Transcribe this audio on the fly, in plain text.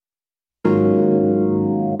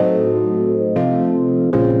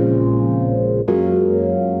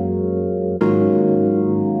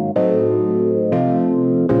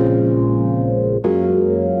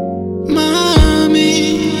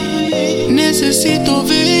Necesito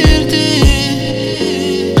verte.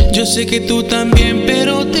 Yo sé que tú también,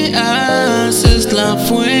 pero te haces la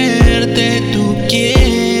fuerte. Tú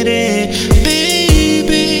quieres,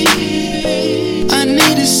 baby. I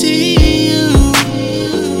need to see you.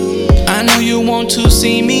 I know you want to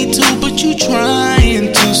see me too, but you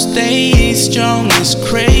trying to stay strong. It's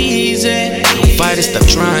crazy. Fight it, stop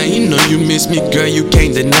trying. You know you miss me, girl, you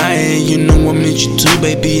can't deny it. You know I miss you too,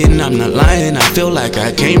 baby, and I'm not lying. I feel like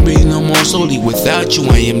I can't breathe no more slowly. Without you,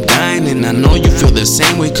 I am dying. And I know you feel the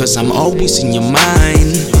same way, cause I'm always in your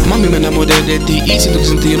mind. Mami, me enamoré de ti y siento que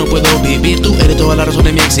sin ti yo no puedo vivir. Tú eres toda la razón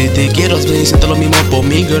de mi existir. Quiero siento lo mismo por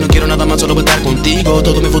mí, girl. No quiero nada más, solo estar contigo.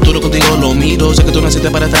 Todo mi futuro contigo lo miro. Sé que tú naciste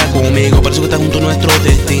para estar conmigo, por eso que estás junto a nuestro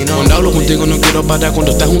destino. Cuando hablo contigo no quiero parar.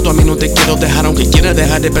 Cuando estás junto a mí no te quiero dejar. Aunque quieras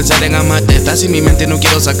dejar de pensar en amarte, estás en mi mente, no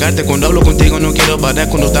quiero sacarte. Cuando hablo contigo no quiero parar.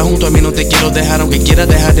 Cuando estás junto a mí no te quiero dejar. Aunque quieras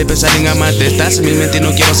dejar de pensar en amarte, estás en mi mente y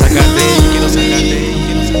no quiero sacarte.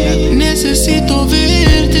 Necesito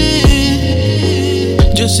verte.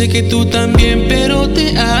 Yo sé que tú también, pero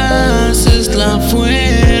te haces la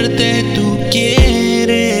fuerte. Tú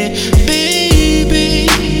quieres, baby.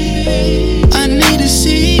 I need to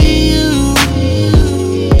see you.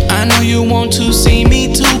 I know you want to see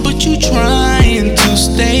me too, but you trying to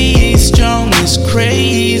stay strong. It's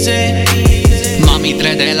crazy. Mami,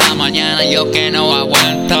 3 de la mañana, yo que no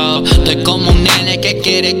aguanto. Estoy como un nene que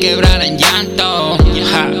quiere quebrar en llanto.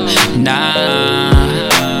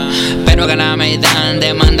 Pero ganas me dan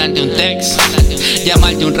de mandarte un text,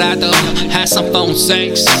 llamarte un rato, have some phone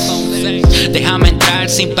sex. Déjame entrar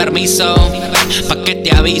sin permiso, pa' que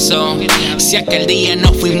te aviso si aquel día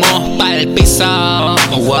nos fuimos para el piso.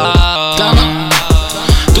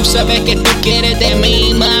 Tú sabes que tú quieres de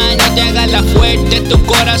mí, man, no te hagas la fuerte. Tu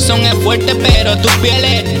corazón es fuerte, pero tu piel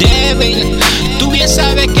es débil. Tú bien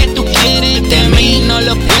sabes que tú quieres de mí, no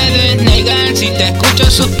lo puedes negar si te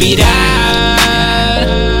escucho suspirar.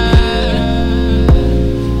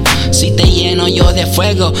 Si te lleno yo de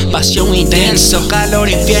fuego, pasión intenso, calor,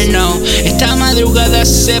 infierno. Esta madrugada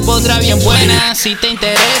se podrá bien buena si te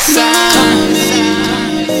interesa.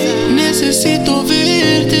 Necesito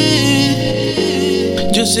verte.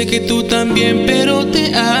 Yo sé que tú también, pero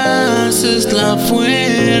te haces la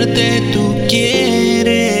fuerte. Tú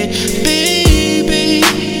quieres, baby.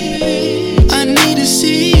 I need to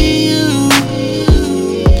see you.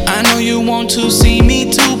 I know you want to see me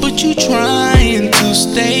too, but you trying to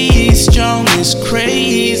stay strong. It's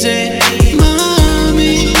crazy.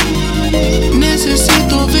 Mami,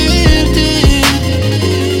 necesito verte.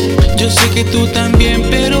 Yo sé que tú también,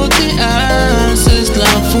 pero te haces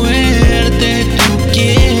la fuerte. Tú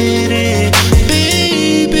quieres,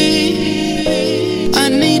 baby. I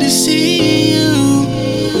need to see you.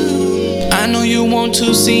 I know you want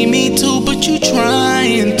to see me too, but you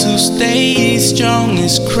trying to stay strong.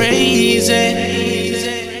 It's crazy.